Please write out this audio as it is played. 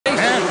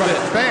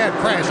bad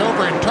crash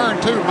over in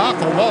turn 2.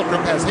 Michael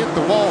Waltrip has hit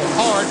the wall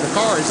hard. The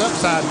car is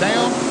upside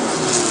down,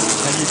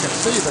 and you can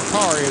see the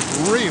car is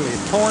really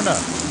torn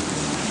up.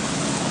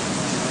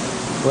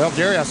 Well,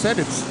 Jerry, I said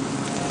it's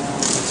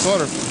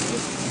sort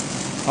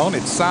of on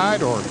its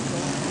side, or,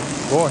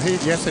 boy,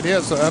 yes, it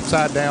is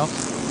upside down.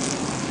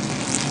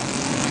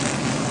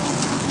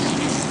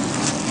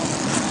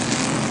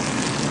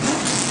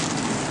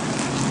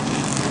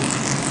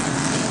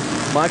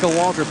 Michael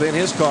Waltrip in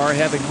his car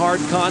having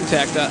hard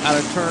contact out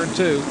of turn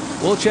 2.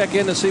 We'll check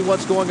in to see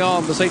what's going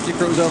on. The safety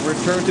crew's over in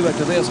turn 2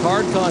 after this.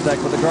 Hard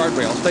contact with the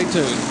guardrail. Stay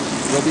tuned.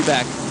 We'll be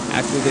back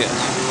after this.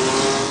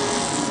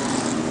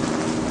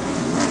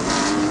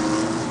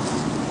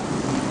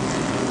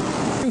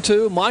 Turn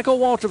 2, Michael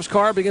Waltrip's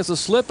car begins to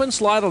slip and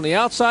slide on the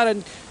outside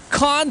and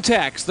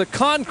contacts the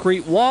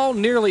concrete wall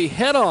nearly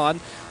head-on.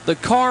 The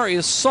car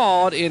is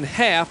sawed in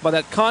half by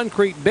that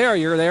concrete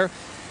barrier there.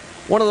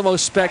 One of the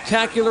most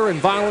spectacular and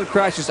violent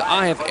crashes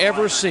I have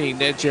ever seen,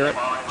 Ned Jarrett.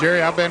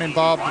 Jerry, I've been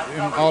involved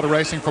in auto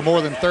racing for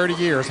more than 30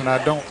 years, and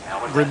I don't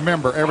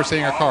remember ever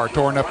seeing a car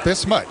torn up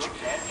this much.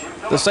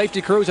 The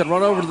safety crews had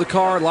run over to the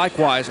car.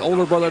 Likewise,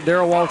 older brother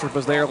Darrell Waltrip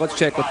was there. Let's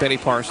check with Benny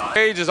Parsons.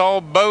 Cage is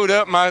all bowed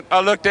up.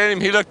 I looked at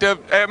him. He looked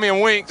up at me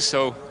and winked.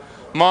 So,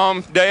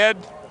 Mom, Dad,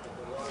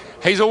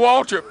 he's a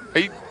Waltrip.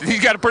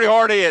 He's got a pretty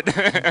hard head.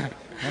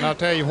 And I'll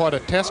tell you what, a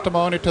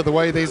testimony to the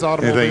way these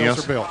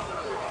automobiles are built.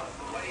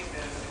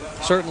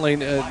 Certainly,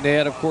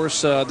 Ned, of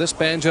course, this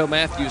Banjo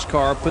Matthews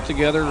car put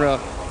together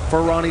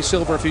for Ronnie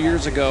Silver a few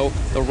years ago.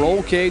 The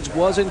roll cage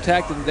was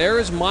intact, and there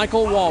is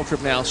Michael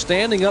Waltrip now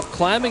standing up,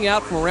 climbing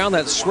out from around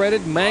that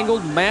shredded,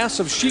 mangled mass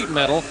of sheet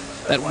metal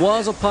that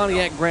was a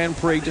Pontiac Grand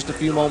Prix just a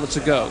few moments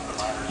ago.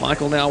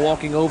 Michael now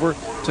walking over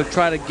to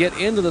try to get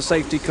into the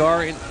safety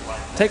car. And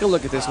take a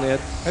look at this,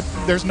 Ned.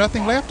 There's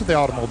nothing left of the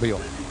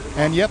automobile,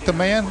 and yet the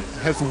man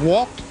has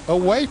walked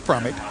away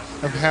from it.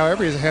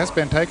 However, it has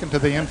been taken to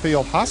the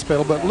infield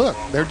hospital, but look,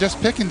 they're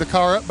just picking the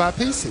car up by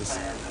pieces.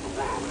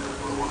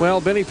 Well,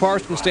 Benny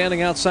Parsons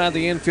standing outside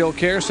the infield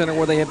care center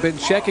where they have been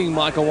checking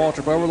Michael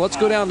Waltrip over. Let's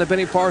go down to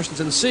Benny Parsons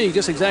and see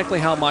just exactly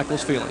how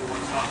Michael's feeling.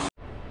 All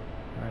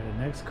right,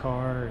 the next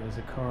car is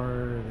a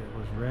car that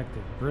was wrecked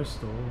at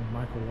Bristol.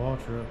 Michael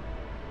Waltrip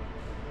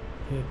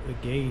hit the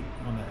gate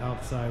on the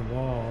outside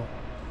wall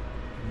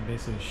and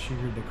basically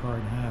sheared the car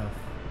in half.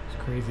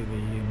 It's crazy that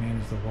he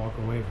managed to walk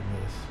away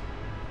from this.